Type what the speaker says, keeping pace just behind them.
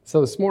So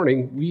this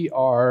morning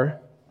we're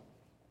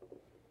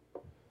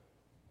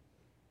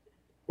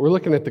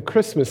looking at the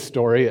Christmas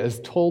story as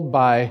told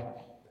by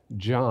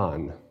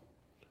John.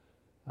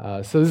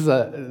 I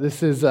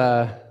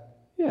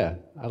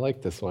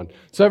like this one.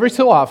 So every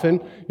so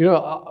often,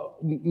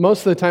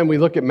 most of the time we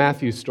look at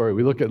Matthew's story,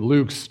 we look at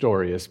Luke's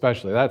story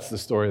especially. That's the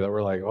story that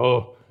we're like,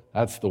 oh,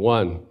 that's the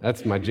one.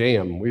 That's my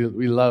jam.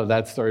 We love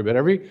that story. But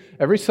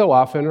every so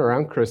often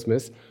around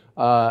Christmas,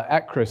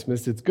 at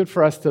Christmas, it's good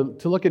for us to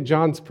look at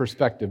John's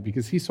perspective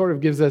because he sort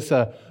of gives us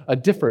a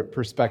different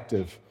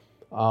perspective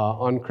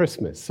on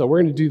Christmas. So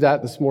we're going to do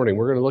that this morning.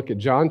 We're going to look at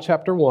John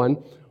chapter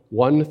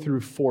 1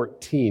 through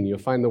 14. You'll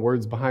find the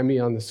words behind me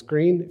on the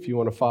screen. If you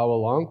want to follow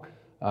along,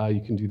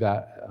 you can do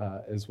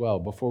that as well.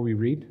 Before we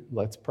read,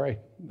 let's pray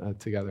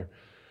together.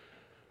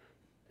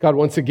 God,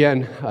 once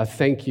again,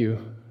 thank you.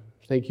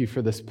 Thank you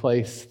for this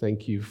place.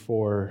 Thank you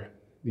for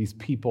these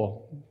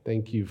people.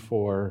 Thank you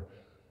for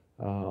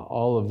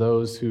all of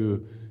those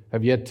who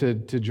have yet to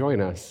join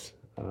us.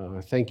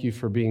 Thank you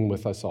for being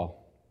with us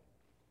all.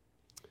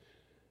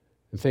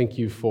 And thank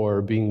you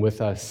for being with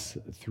us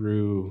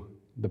through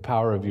the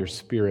power of your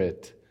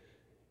Spirit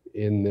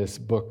in this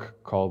book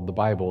called the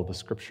Bible, the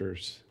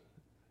Scriptures.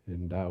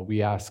 And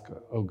we ask,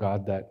 oh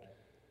God, that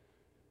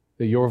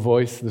your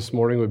voice this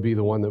morning would be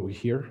the one that we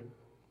hear,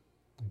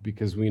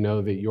 because we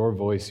know that your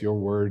voice, your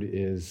word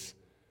is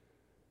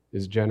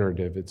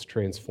generative, it's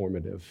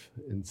transformative.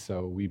 And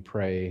so we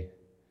pray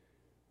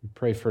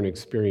for an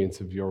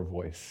experience of your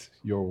voice,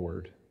 your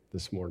word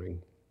this morning.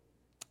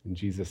 In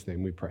Jesus'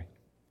 name we pray.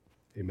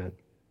 Amen.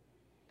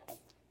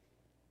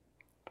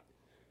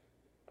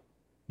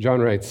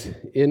 John writes,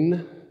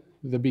 "In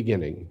the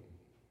beginning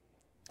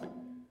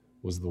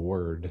was the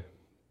Word,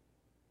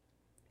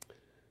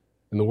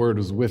 and the Word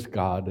was with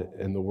God,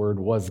 and the Word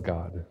was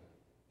God.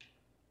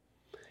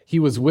 He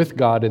was with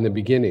God in the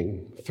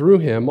beginning. Through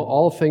him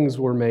all things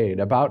were made.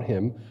 About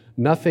him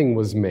nothing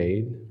was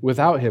made.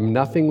 Without him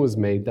nothing was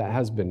made that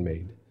has been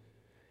made.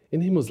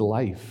 In him was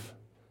life,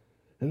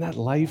 and that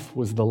life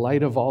was the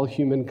light of all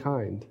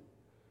humankind.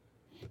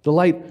 The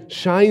light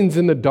shines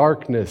in the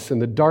darkness, and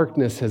the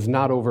darkness has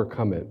not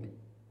overcome it.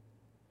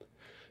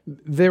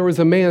 There was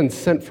a man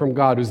sent from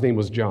God whose name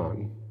was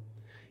John.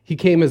 He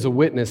came as a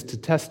witness to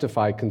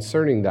testify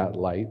concerning that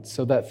light,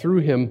 so that through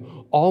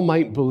him all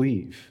might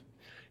believe.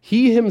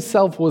 He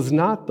himself was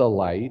not the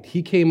light.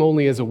 He came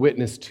only as a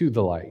witness to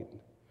the light.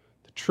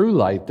 The true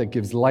light that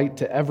gives light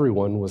to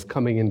everyone was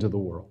coming into the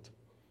world.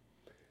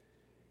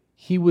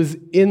 He was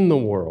in the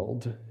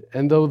world,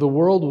 and though the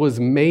world was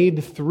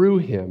made through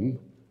him,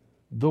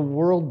 the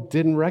world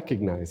didn't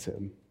recognize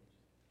him.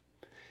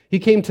 He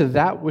came to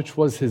that which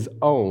was his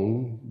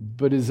own,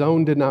 but his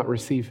own did not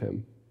receive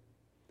him.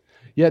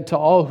 Yet to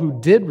all who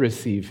did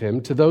receive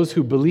him, to those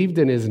who believed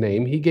in his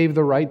name, he gave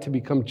the right to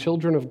become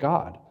children of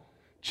God.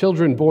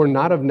 Children born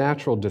not of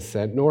natural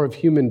descent, nor of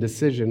human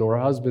decision or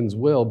husband's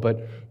will,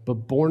 but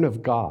born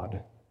of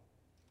God.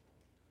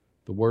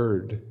 The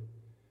Word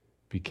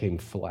became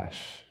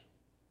flesh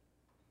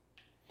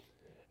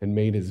and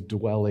made his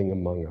dwelling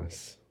among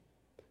us,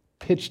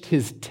 pitched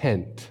his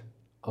tent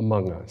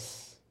among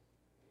us.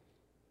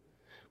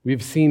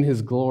 We've seen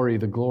his glory,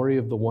 the glory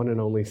of the one and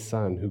only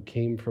Son who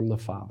came from the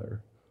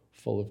Father,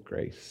 full of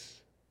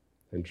grace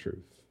and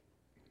truth."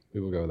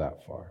 We will go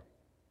that far.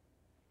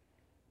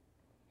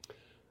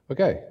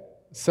 Okay,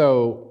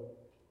 so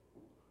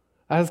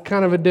that's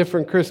kind of a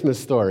different Christmas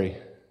story,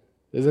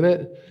 isn't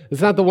it? It's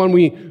not the one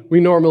we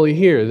normally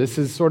hear. This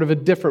is sort of a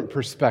different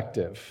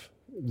perspective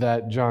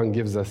that John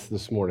gives us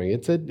this morning.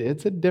 It's a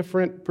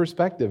different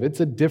perspective. It's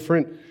a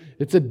different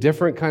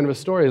kind of a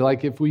story.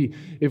 Like if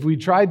we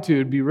tried to,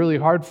 it'd be really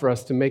hard for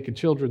us to make a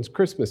children's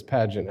Christmas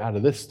pageant out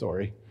of this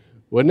story,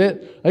 wouldn't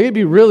it? Like it'd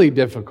be really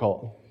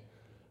difficult.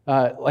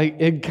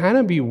 It'd kind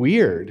of be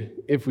weird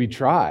if we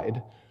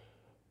tried.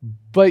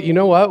 But you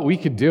know what? We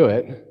could do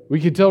it. We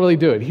could totally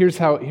do it. Here's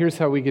how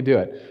we could do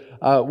it.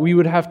 We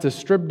would have to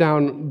strip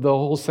down the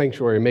whole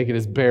sanctuary and make it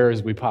as bare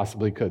as we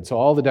possibly could. So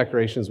all the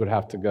decorations would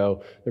have to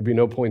go. There'd be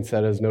no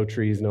poinsettias, no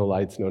trees, no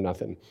lights, no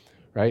nothing,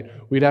 right?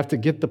 We'd have to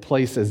get the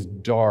place as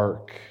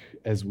dark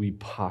as we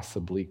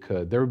possibly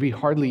could. There would be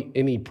hardly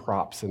any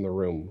props in the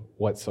room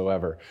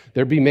whatsoever.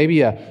 There'd be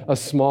maybe a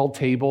small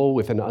table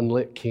with an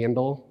unlit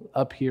candle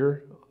up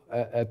here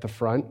at the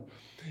front.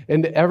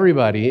 And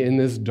everybody in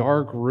this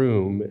dark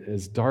room,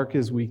 as dark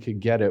as we could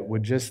get it,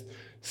 would just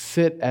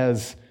sit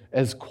as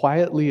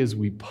quietly as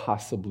we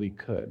possibly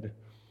could.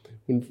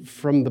 And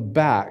from the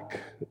back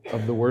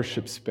of the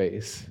worship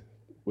space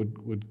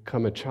would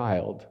come a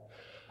child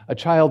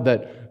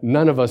that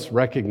none of us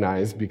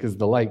recognized because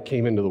the light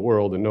came into the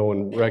world and no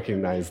one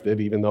recognized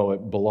it, even though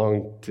it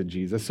belonged to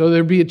Jesus. So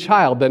there'd be a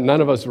child that none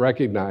of us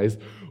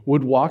recognized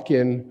would walk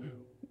in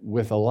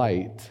with a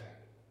light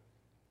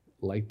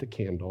the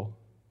candle,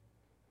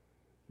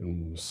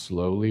 and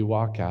slowly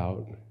walk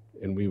out,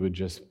 and we would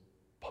just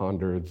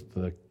ponder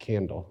the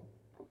candle.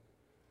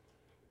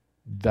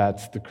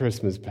 That's the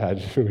Christmas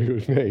pageant we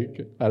would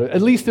make.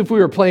 At least if we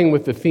were playing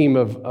with the theme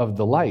of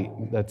the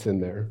light that's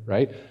in there,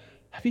 right?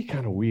 That'd be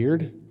kind of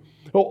weird.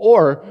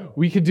 Or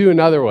we could do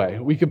another way.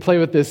 We could play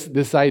with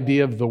this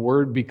idea of the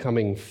Word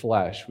becoming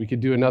flesh. We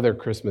could do another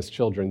Christmas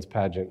children's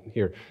pageant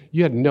here.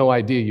 You had no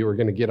idea you were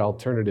going to get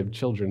alternative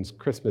children's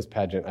Christmas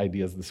pageant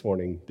ideas this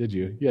morning, did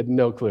you? You had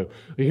no clue.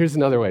 Well, here's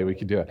another way we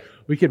could do it.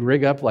 We could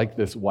rig up like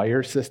this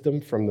wire system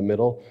from the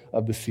middle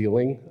of the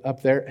ceiling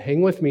up there.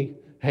 Hang with me.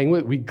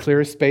 We'd clear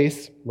a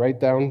space right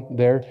down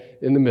there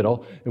in the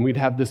middle, and we'd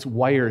have this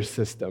wire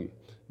system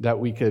that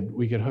we could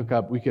hook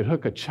up. We could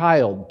hook a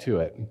child to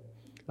it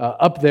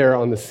up there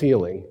on the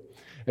ceiling,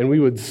 and we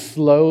would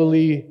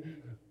slowly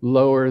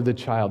lower the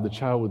child. The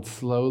child would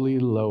slowly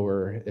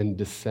lower and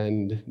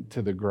descend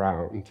to the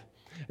ground.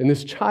 And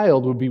this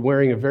child would be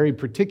wearing a very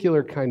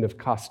particular kind of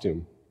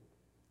costume.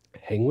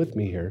 Hang with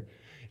me here.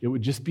 It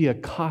would just be a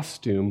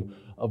costume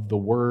of the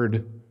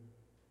word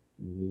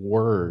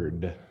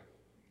word.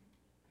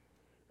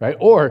 Right?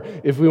 Or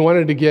if we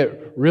wanted to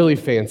get really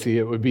fancy,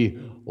 it would be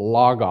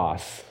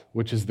logos,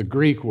 which is the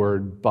Greek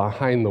word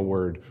behind the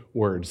word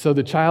word. So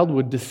the child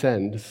would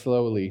descend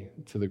slowly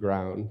to the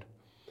ground.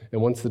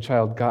 And once the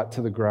child got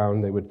to the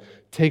ground, they would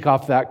take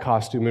off that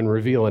costume and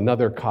reveal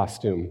another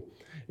costume.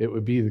 It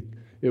would be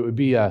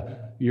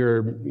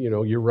your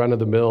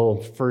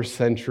run-of-the-mill first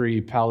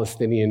century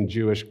Palestinian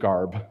Jewish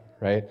garb,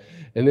 right?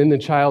 And then the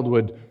child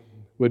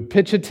would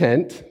pitch a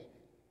tent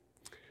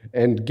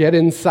and get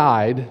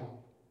inside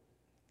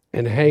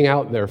and hang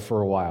out there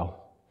for a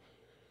while.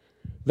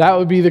 That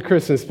would be the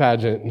Christmas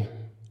pageant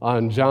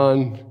on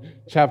John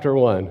chapter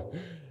 1.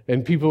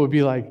 And people would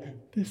be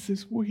like, this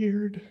is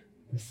weird.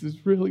 This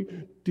is really,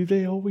 do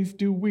they always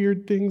do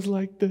weird things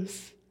like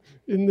this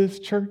in this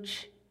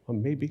church? Well,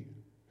 maybe.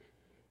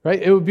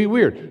 Right? It would be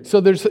weird. So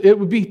it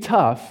would be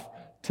tough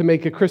to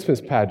make a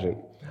Christmas pageant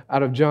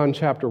out of John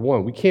chapter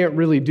 1. We can't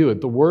really do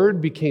it. The Word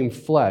became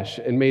flesh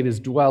and made his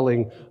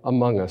dwelling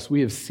among us.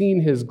 We have seen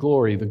his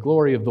glory, the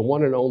glory of the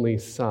one and only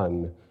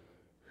Son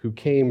who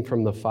came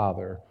from the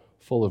Father,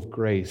 full of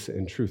grace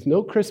and truth.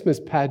 No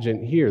Christmas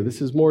pageant here.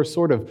 This is more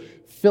sort of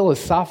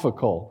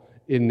philosophical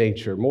in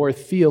nature, more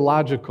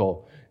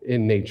theological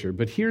in nature.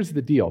 But here's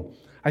the deal.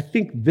 I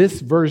think this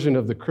version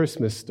of the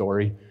Christmas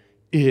story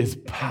is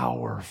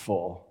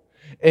powerful.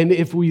 And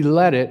if we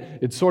let it,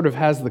 it sort of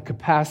has the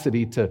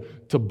capacity to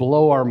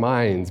blow our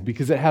minds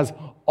because it has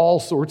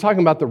also, we're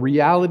talking about the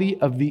reality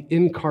of the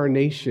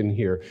incarnation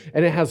here,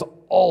 and it has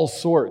all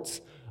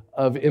sorts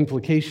of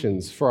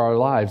implications for our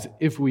lives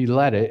if we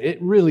let it.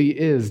 It really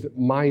is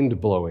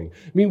mind-blowing.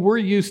 I mean, we're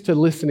used to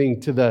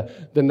listening to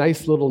the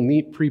nice little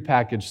neat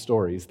prepackaged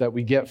stories that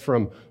we get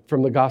from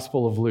the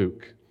Gospel of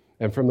Luke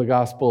and from the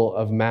Gospel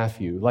of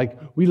Matthew. Like,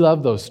 we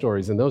love those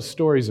stories, and those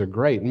stories are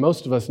great. And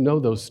most of us know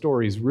those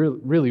stories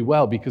really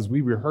well because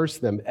we rehearse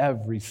them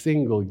every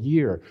single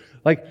year.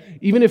 Like,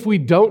 even if we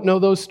don't know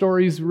those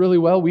stories really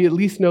well, we at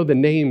least know the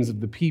names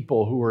of the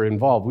people who were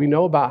involved. We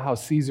know about how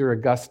Caesar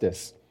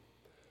Augustus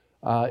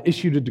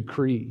issued a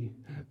decree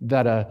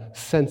that a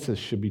census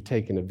should be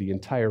taken of the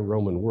entire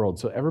Roman world.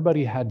 So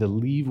everybody had to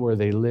leave where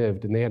they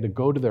lived, and they had to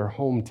go to their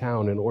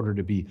hometown in order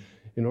to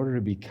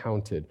be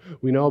counted.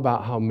 We know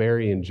about how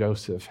Mary and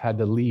Joseph had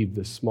to leave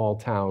the small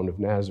town of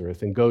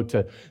Nazareth and go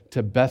to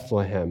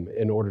Bethlehem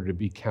in order to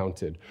be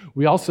counted.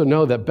 We also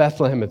know that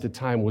Bethlehem at the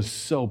time was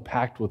so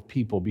packed with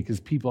people because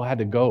people had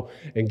to go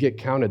and get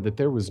counted that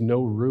there was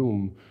no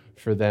room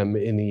for them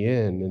in the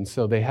inn. And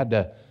so they had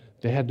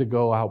to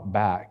go out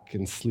back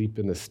and sleep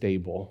in the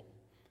stable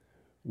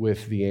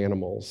with the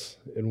animals.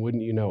 And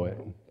wouldn't you know it,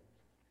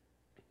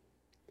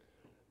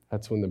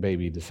 that's when the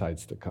baby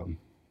decides to come.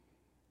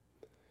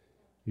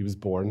 He was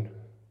born,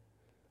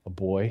 a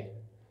boy.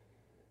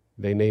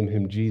 They named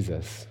him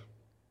Jesus.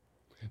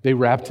 They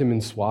wrapped him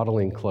in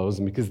swaddling clothes,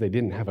 and because they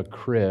didn't have a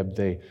crib,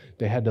 they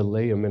had to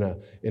lay him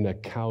in a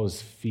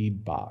cow's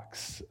feed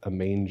box, a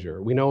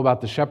manger. We know about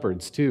the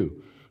shepherds,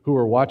 too, who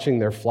were watching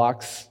their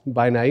flocks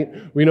by night.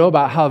 We know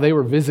about how they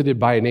were visited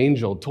by an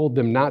angel, told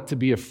them not to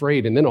be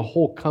afraid, and then a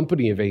whole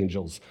company of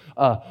angels,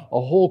 a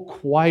whole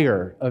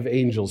choir of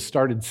angels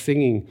started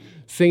singing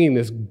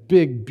this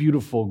big,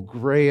 beautiful,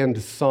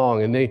 grand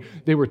song, and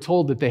they were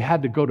told that they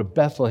had to go to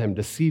Bethlehem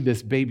to see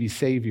this baby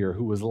Savior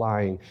who was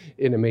lying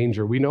in a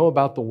manger. We know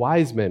about the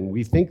wise men.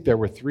 We think there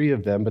were 3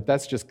 of them, but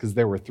that's just because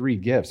there were 3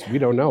 gifts. We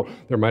don't know.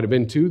 There might have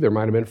been 2, there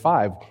might have been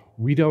 5.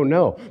 We don't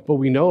know, but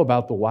we know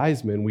about the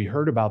wise men. We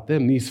heard about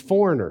them, these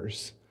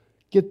foreigners.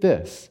 Get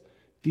this,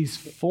 these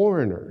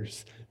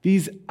foreigners,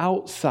 these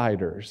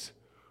outsiders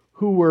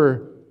who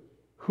were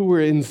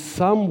in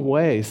some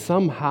way,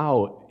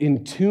 somehow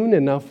in tune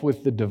enough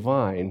with the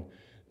divine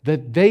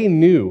that they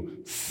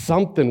knew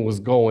something was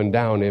going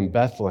down in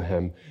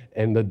Bethlehem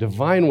and the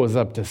divine was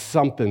up to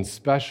something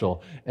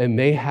special, and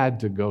they had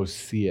to go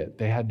see it.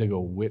 They had to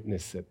go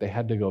witness it. They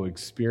had to go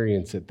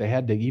experience it. They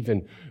had to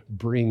even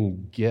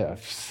bring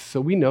gifts. So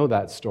we know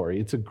that story.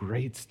 It's a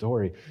great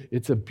story.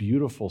 It's a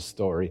beautiful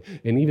story.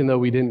 And even though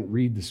we didn't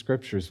read the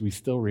scriptures, we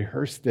still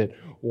rehearsed it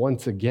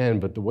once again,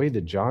 but the way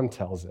that John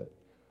tells it,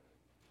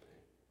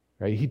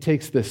 right? He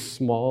takes this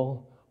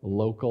small,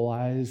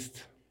 localized,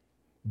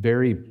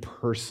 very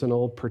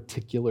personal,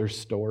 particular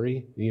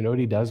story. You know what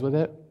he does with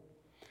it?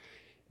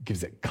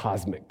 gives it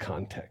cosmic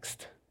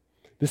context.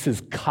 This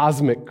is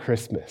cosmic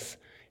Christmas.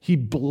 He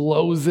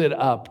blows it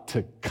up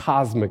to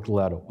cosmic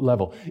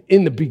level.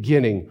 In the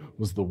beginning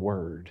was the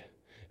Word,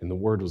 and the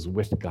Word was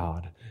with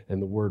God,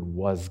 and the Word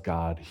was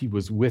God. He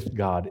was with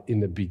God in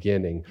the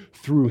beginning.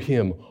 Through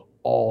him,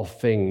 all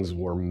things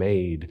were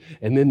made.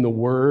 And then the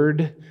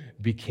Word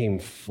became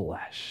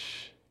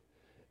flesh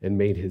and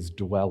made his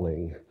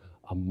dwelling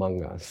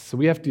among us. So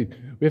we have to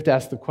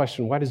ask the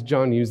question, why does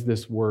John use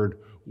this word?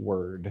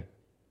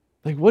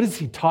 Like, what is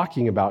he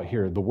talking about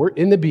here? The Word,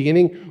 in the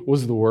beginning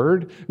was the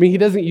Word. I mean, he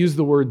doesn't use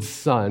the word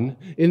Son.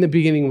 In the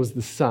beginning was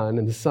the Son,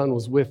 and the Son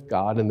was with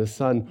God, and the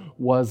Son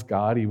was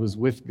God. He was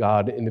with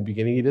God in the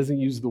beginning. He doesn't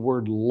use the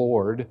word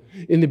Lord.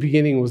 In the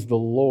beginning was the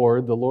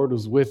Lord. The Lord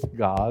was with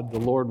God. The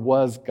Lord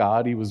was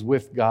God. He was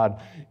with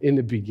God in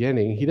the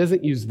beginning. He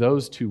doesn't use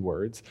those two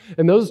words.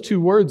 And those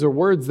two words are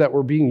words that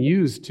were being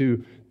used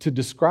to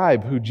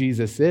describe who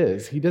Jesus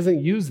is. He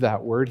doesn't use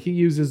that word. He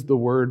uses the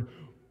word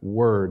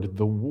Word.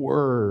 The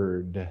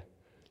Word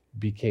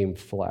became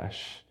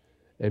flesh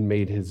and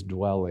made his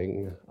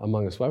dwelling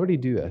among us. Why would he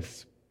do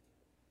this?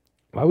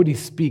 Why would he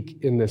speak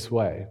in this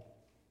way?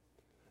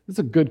 That's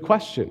a good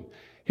question.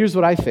 Here's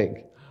what I think.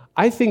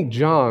 I think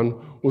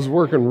John was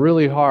working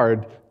really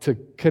hard to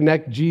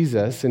connect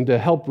Jesus and to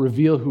help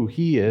reveal who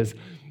he is.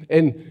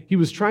 And he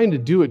was trying to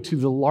do it to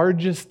the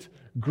largest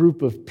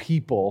group of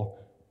people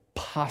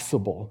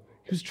possible.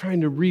 He was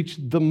trying to reach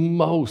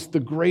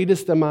the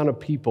greatest amount of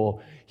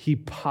people he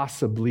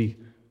possibly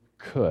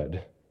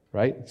could,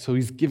 right? So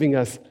he's giving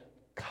us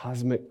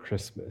cosmic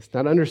Christmas.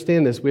 Now, to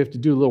understand this, we have to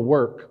do a little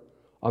work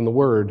on the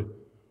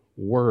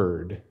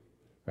word,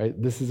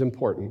 right? This is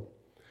important.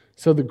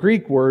 So the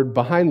Greek word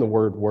behind the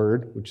word,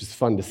 which is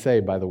fun to say,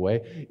 by the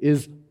way,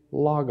 is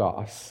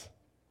logos.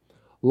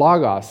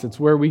 Logos, it's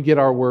where we get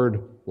our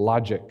word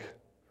logic,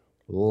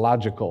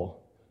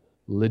 logical,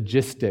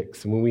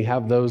 logistics. And when we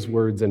have those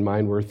words in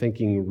mind, we're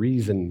thinking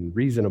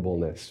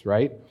reasonableness,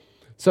 right?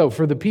 So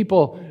for the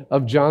people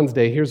of John's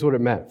day, here's what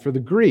it meant. For the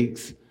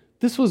Greeks,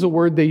 this was a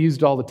word they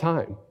used all the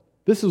time.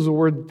 This was a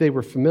word that they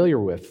were familiar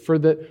with. For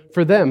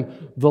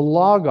them, the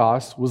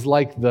logos was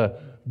like the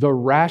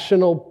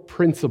rational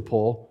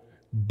principle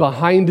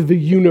behind the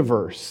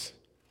universe,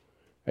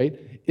 right?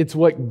 It's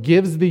what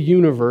gives the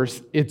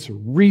universe its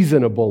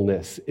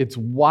reasonableness. It's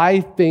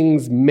why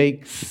things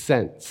make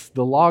sense.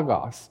 The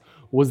logos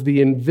was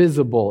the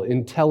invisible,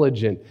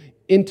 intelligent,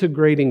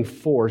 integrating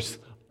force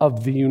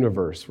of the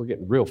universe. We're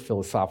getting real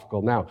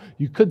philosophical now.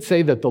 You could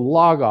say that the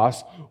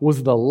logos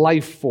was the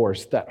life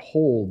force that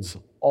holds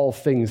all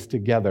things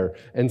together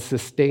and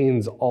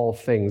sustains all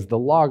things. The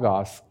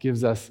logos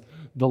gives us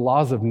the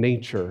laws of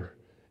nature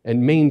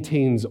and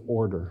maintains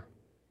order.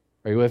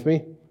 Are you with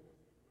me?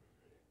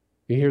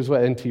 Here's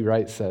what N.T.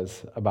 Wright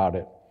says about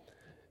it.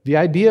 The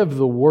idea of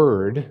the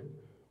Word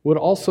would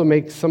also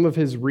make some of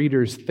his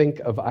readers think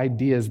of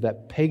ideas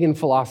that pagan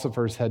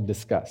philosophers had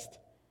discussed.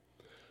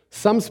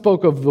 Some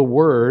spoke of the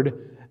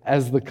Word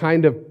as the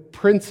kind of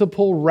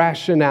principal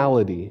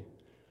rationality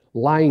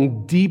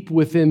lying deep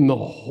within the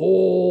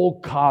whole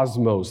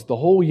cosmos, the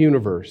whole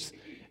universe,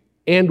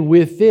 and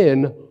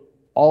within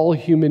all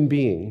human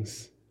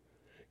beings.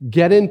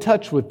 Get in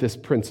touch with this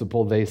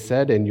principle, they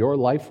said, and your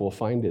life will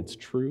find its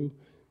true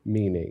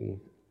meaning.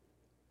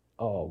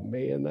 Oh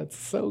man, that's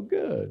so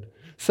good.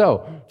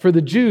 So, for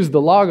the Jews,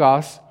 the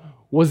Logos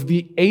was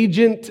the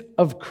agent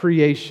of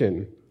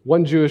creation.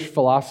 One Jewish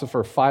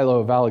philosopher, Philo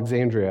of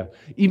Alexandria,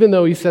 even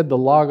though he said the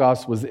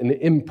Logos was an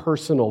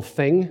impersonal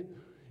thing,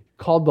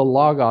 called the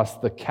Logos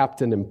the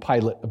captain and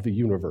pilot of the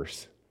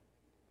universe.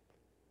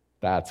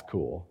 That's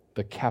cool.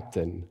 The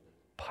captain,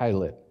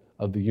 pilot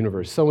of the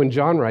universe. So when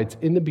John writes,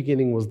 in the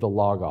beginning was the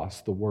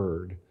Logos, the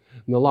Word,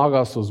 and the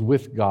Logos was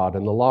with God,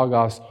 and the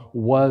Logos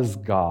was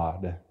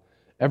God,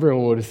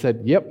 everyone would have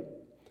said, yep,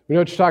 we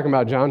know what you're talking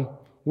about, John.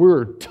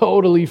 We're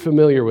totally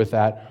familiar with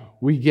that.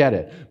 We get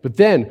it. But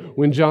then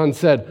when John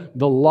said,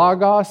 the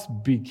Logos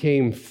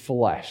became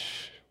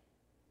flesh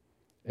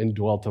and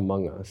dwelt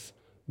among us,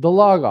 the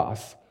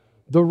Logos,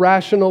 the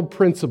rational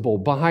principle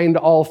behind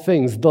all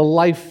things, the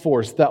life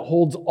force that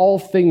holds all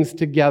things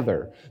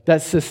together,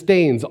 that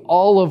sustains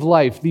all of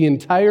life, the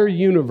entire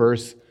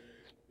universe,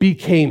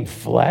 became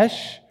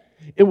flesh,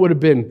 it would have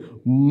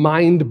been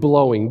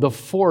mind-blowing. The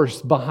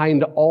force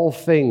behind all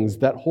things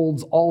that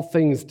holds all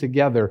things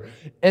together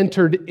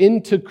entered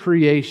into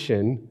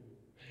creation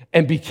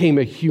and became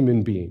a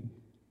human being.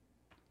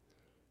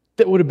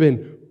 That would have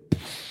been,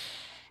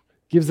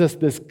 gives us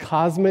this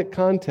cosmic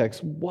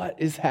context.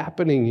 What is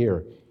happening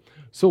here?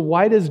 So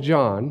why does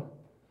John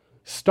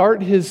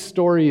start his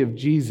story of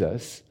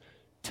Jesus,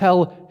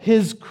 tell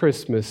his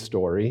Christmas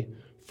story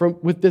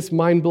with this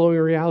mind-blowing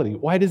reality?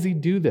 Why does he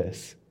do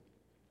this?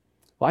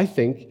 Well, I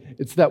think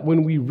it's that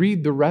when we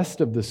read the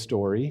rest of the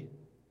story,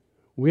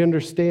 we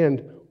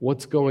understand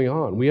what's going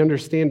on. We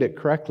understand it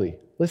correctly.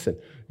 Listen,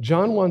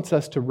 John wants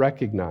us to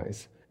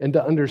recognize and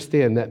to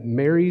understand that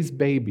Mary's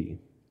baby,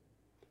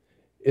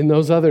 in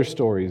those other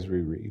stories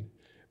we read,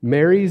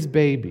 Mary's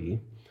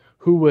baby,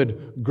 who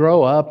would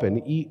grow up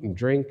and eat and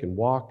drink and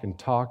walk and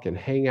talk and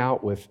hang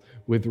out with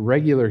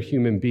regular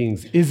human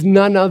beings, is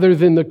none other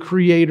than the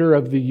creator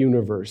of the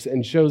universe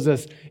and shows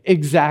us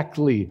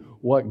exactly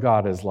what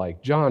God is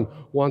like. John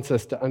wants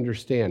us to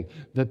understand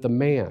that the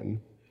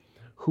man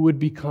who would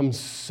become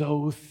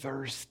so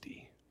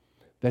thirsty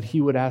that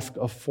he would ask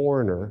a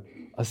foreigner,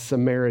 a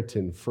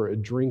Samaritan, for a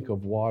drink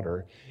of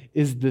water,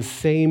 is the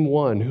same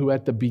one who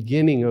at the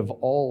beginning of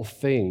all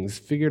things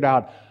figured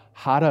out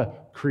how to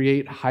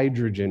create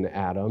hydrogen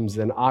atoms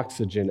and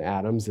oxygen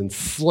atoms and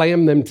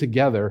slam them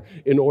together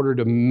in order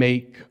to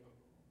make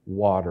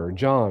water.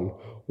 John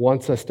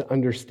wants us to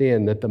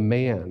understand that the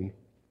man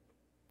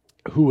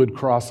who would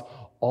cross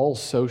all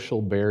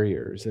social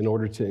barriers in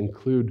order to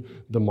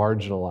include the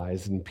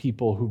marginalized and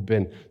people who've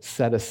been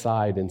set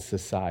aside in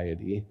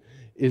society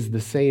is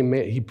the same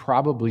man. He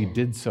probably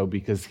did so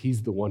because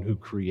he's the one who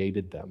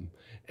created them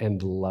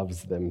and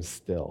loves them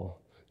still.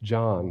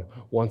 John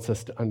wants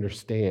us to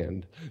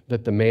understand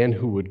that the man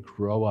who would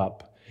grow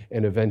up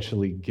and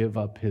eventually give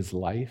up his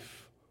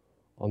life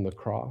on the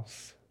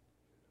cross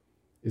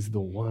is the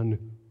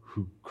one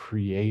who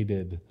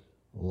created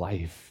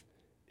life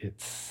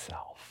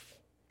itself.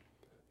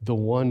 The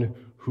one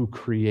who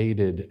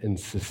created and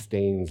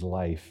sustains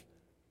life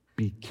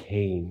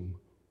became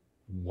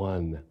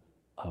one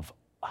of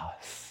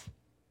us.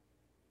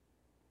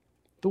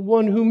 The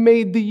one who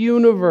made the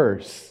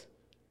universe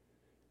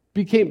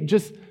became,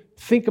 just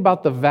think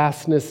about the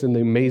vastness and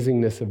the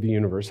amazingness of the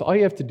universe. All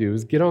you have to do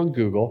is get on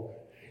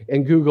Google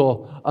and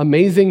Google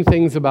amazing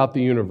things about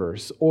the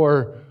universe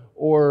or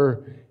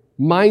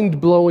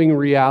mind-blowing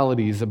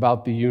realities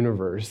about the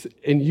universe,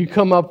 and you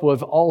come up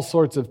with all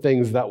sorts of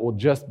things that will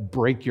just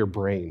break your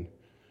brain.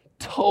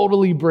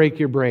 Totally break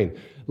your brain.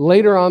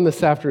 Later on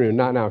this afternoon,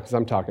 not now because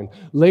I'm talking,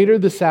 later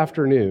this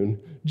afternoon,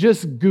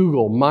 just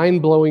Google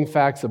mind-blowing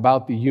facts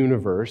about the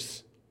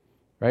universe,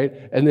 right?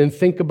 And then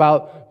think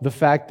about the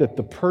fact that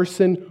the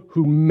person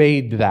who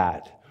made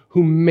that,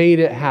 who made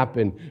it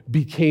happen,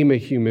 became a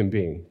human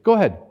being. Go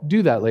ahead,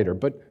 do that later,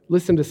 but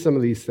listen to some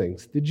of these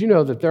things. Did you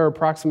know that there are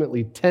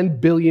approximately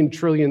 10 billion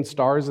trillion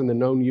stars in the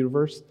known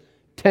universe?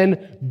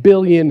 10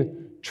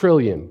 billion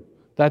trillion.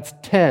 That's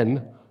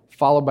 10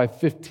 followed by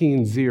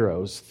 15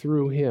 zeros.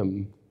 Through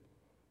him,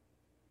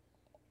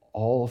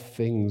 all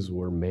things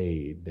were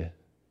made.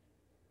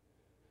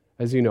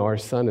 As you know, our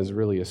sun is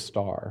really a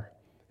star,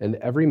 and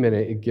every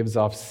minute it gives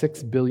off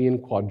 6 billion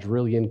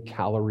quadrillion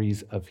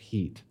calories of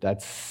heat.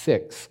 That's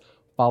 6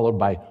 followed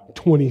by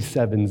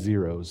 27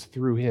 zeros.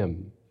 Through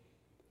him,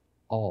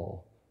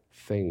 all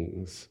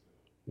things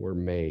were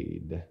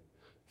made.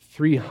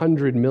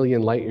 300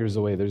 million light years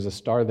away, there's a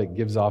star that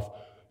gives off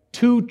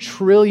 2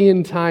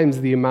 trillion times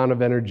the amount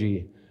of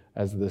energy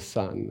as the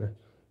sun.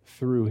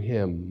 Through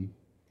him,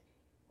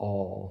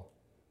 all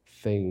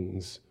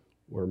things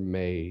were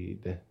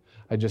made.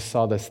 I just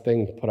saw this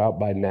thing put out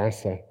by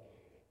NASA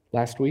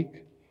last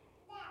week.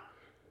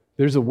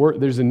 There's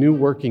a new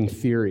working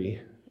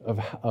theory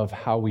of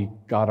how we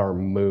got our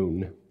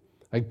moon.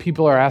 Like,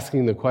 people are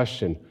asking the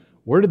question,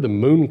 where did the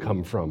moon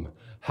come from?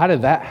 How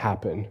did that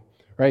happen?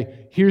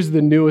 Right? Here's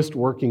the newest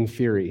working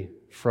theory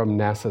from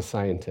NASA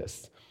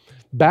scientists.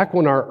 Back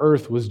when our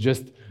Earth was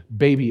just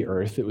baby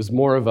Earth, it was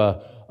more of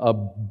a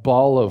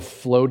ball of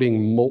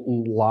floating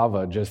molten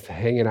lava just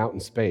hanging out in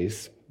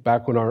space.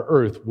 Back when our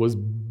Earth was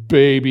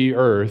baby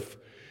Earth,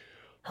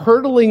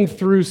 hurtling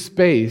through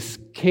space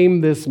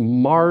came this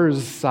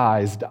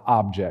Mars-sized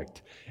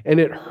object, and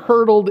it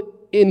hurtled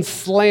and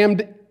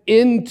slammed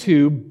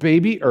into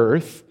baby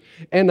Earth,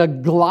 and a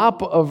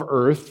glop of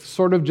Earth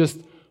sort of just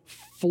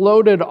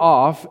floated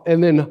off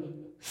and then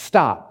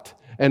stopped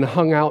and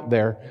hung out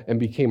there and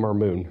became our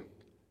moon.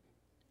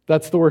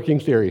 That's the working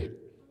theory.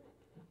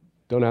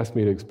 Don't ask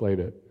me to explain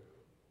it.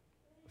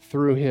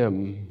 Through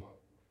him,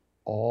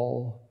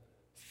 all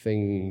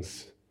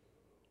things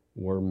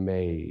were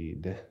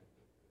made.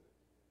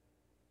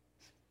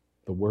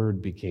 The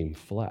Word became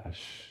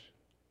flesh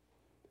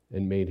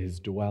and made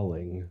his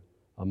dwelling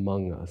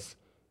among us.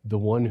 The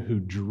one who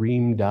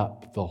dreamed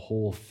up the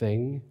whole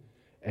thing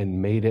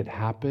and made it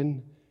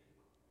happen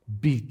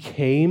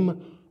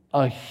became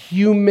a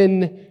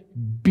human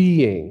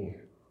being.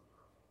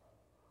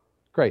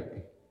 Great.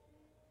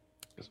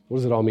 What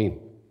does it all mean?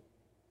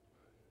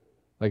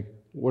 Like,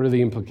 what are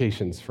the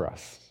implications for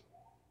us?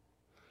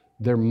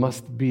 There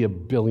must be a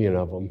billion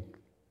of them.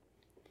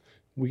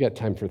 We got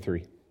time for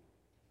 3.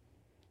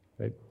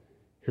 Right?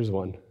 Here's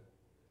one.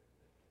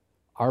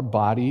 Our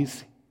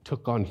bodies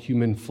took on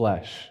human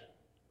flesh.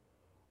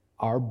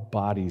 Our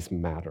bodies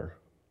matter.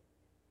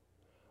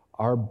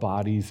 Our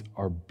bodies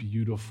are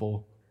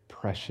beautiful,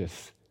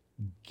 precious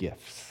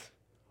gifts.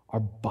 Our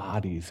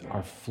bodies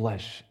are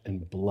flesh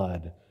and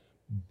blood,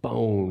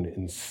 bone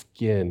and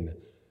skin.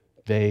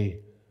 They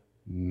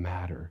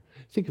matter.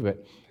 Think of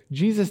it.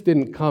 Jesus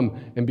didn't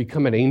come and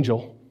become an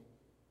angel.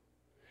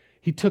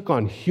 He took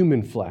on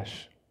human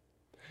flesh.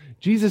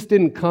 Jesus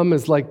didn't come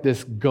as like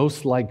this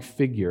ghost-like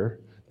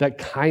figure that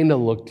kind of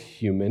looked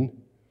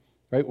human,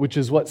 right? Which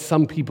is what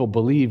some people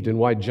believed and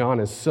why John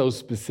is so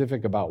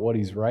specific about what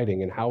he's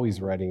writing and how he's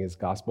writing his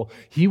gospel.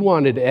 He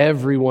wanted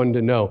everyone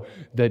to know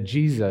that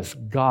Jesus,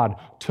 God,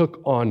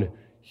 took on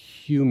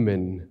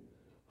human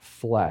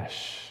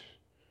flesh.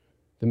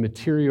 The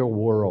material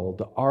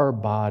world, our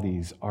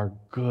bodies are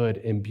good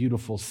and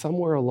beautiful.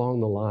 Somewhere along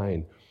the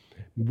line,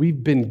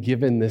 we've been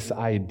given this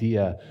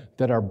idea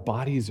that our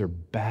bodies are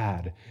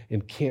bad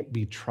and can't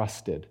be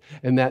trusted,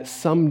 and that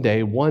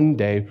someday, one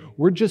day,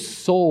 we're just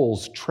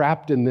souls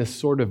trapped in this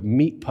sort of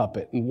meat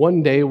puppet, and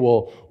one day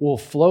we'll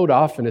float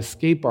off and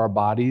escape our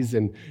bodies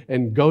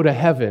and go to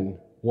heaven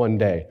one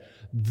day.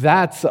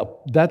 That's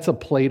a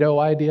Plato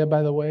idea,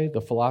 by the way,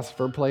 the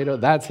philosopher Plato.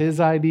 That's his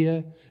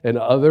idea, and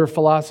other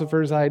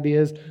philosophers'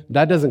 ideas.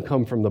 That doesn't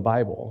come from the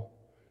Bible.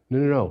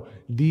 No.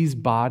 These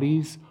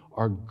bodies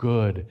are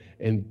good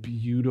and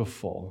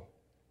beautiful.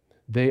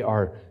 They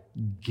are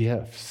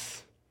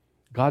gifts.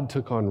 God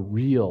took on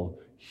real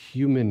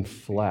human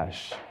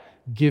flesh,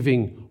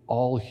 giving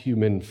all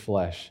human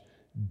flesh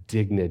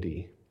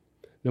dignity.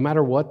 No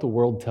matter what the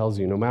world tells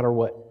you, no matter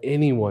what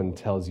anyone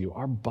tells you,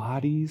 our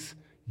bodies,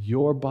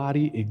 your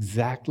body,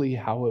 exactly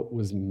how it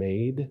was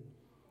made,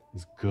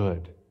 is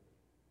good,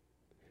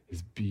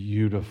 is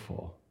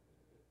beautiful,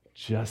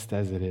 just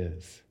as it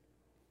is.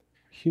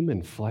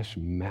 Human flesh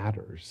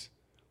matters.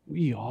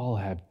 We all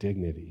have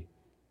dignity.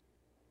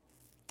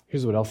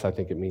 Here's what else I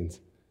think it means.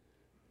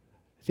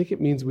 I think it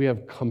means we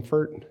have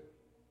comfort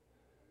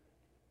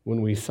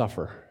when we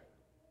suffer.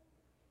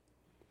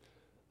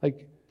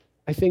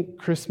 I think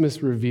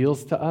Christmas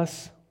reveals to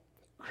us,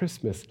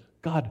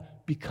 God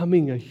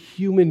becoming a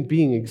human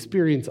being,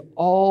 experience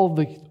all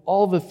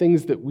the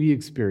things that we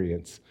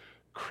experience.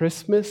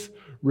 Christmas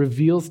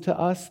reveals to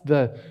us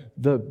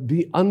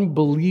the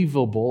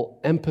unbelievable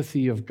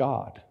empathy of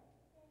God.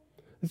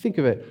 Think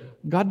of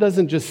it. God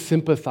doesn't just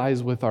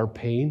sympathize with our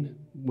pain,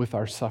 with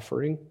our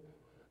suffering.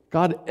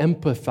 God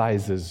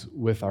empathizes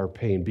with our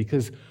pain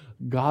because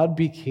God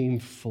became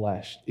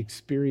flesh,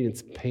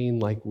 experienced pain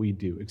like we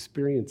do,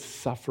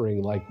 experienced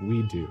suffering like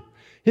we do.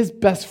 His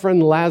best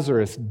friend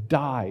Lazarus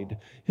died.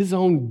 His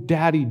own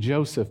daddy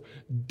Joseph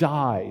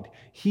died.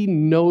 He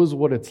knows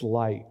what it's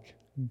like.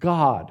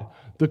 God,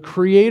 the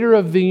creator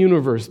of the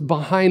universe,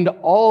 behind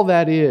all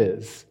that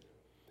is,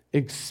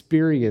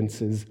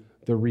 experiences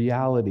the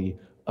reality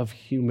of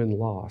human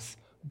loss.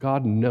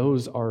 God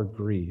knows our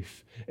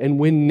grief. And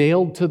when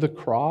nailed to the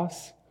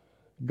cross,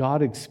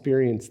 God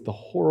experienced the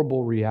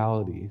horrible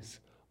realities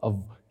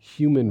of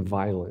human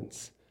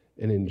violence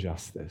and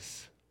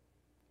injustice.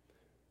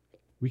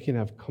 We can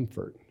have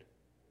comfort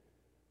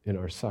in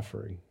our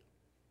suffering.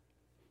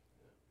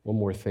 One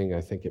more thing I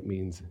think it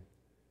means. It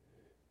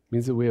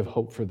means that we have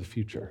hope for the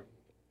future.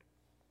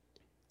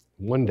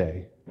 One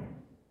day,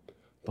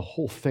 the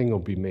whole thing will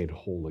be made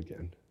whole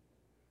again.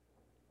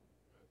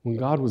 When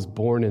God was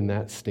born in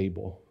that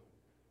stable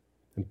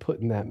and put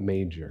in that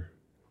manger,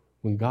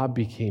 when God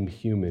became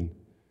human,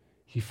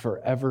 he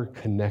forever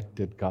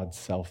connected God's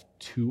self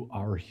to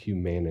our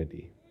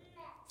humanity.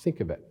 Think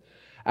of it.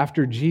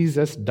 After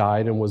Jesus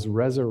died and was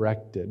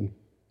resurrected,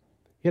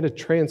 he had a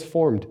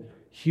transformed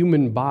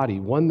human body,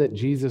 one that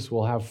Jesus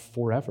will have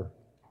forever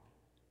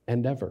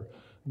and ever.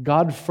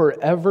 God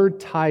forever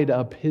tied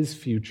up his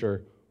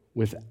future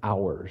with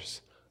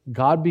ours.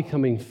 God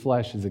becoming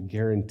flesh is a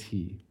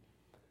guarantee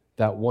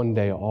that one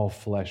day all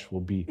flesh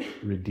will be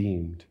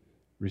redeemed,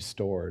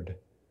 restored,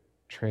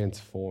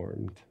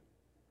 transformed.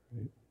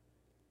 Right?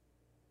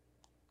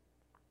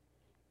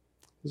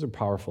 Those are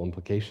powerful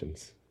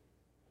implications.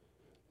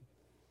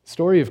 The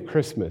story of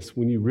Christmas,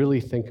 when you really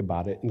think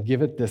about it and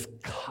give it this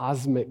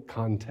cosmic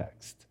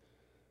context,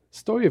 the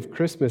story of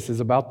Christmas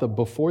is about the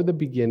before the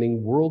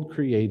beginning,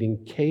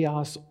 world-creating,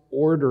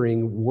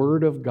 chaos-ordering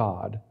Word of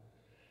God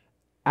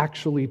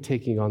actually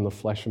taking on the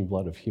flesh and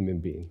blood of human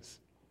beings.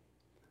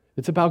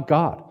 It's about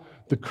God,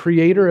 the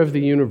creator of the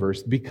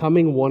universe,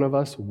 becoming one of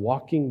us,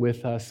 walking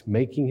with us,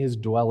 making his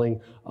dwelling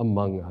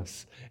among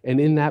us.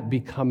 And in that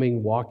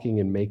becoming,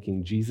 walking, and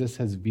making, Jesus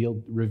has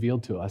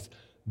revealed to us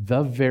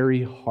the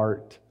very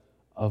heart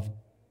of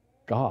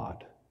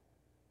God.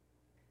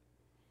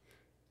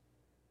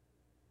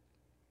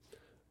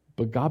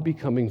 But God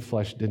becoming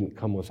flesh didn't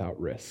come without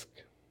risk.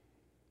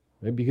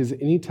 Right? Because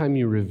anytime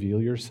you reveal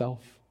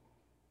yourself,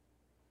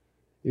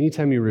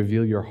 anytime you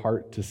reveal your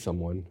heart to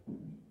someone,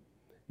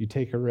 you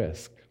take a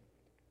risk.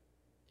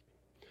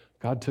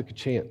 God took a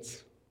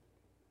chance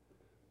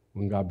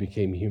when God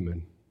became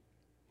human.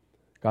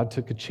 God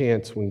took a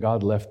chance when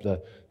God left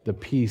the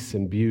peace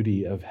and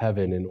beauty of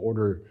heaven in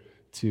order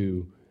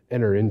to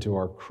enter into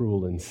our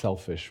cruel and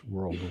selfish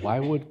world. Why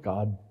would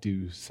God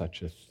do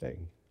such a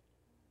thing?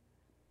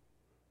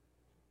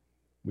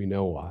 We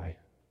know why.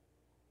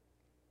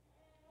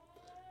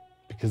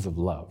 Because of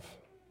love.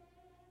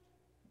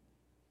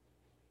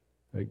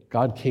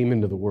 God came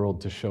into the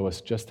world to show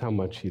us just how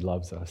much he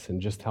loves us and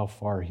just how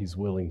far he's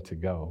willing to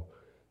go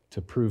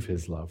to prove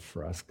his love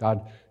for us.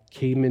 God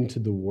came into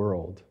the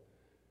world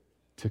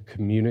to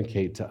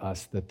communicate to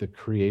us that the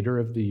creator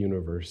of the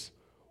universe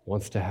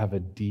wants to have a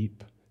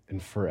deep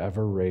and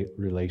forever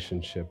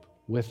relationship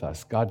with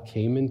us. God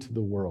came into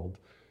the world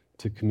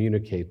to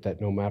communicate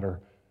that no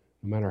matter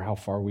how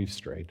far we've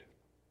strayed,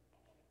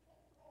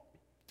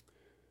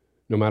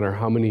 no matter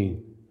how many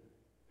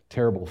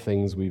terrible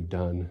things we've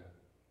done,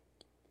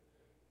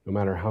 no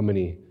matter how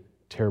many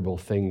terrible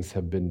things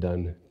have been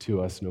done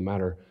to us, no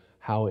matter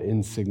how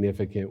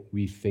insignificant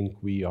we think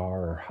we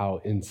are or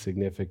how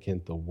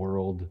insignificant the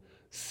world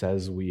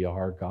says we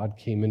are, God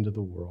came into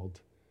the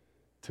world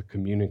to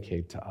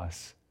communicate to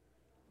us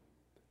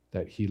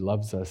that he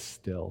loves us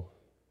still.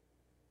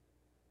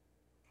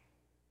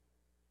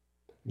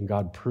 And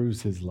God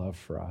proves his love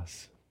for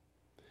us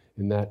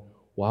in that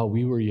while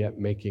we were yet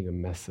making a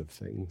mess of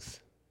things,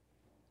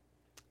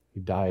 he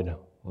died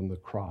on the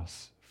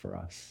cross for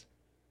us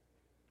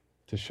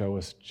to show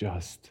us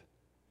just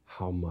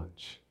how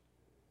much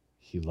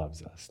he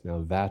loves us.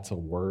 Now that's a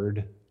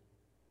word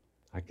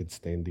I could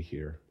stand to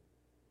hear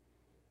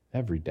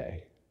every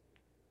day,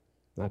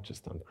 not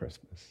just on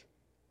Christmas.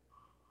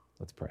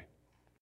 Let's pray.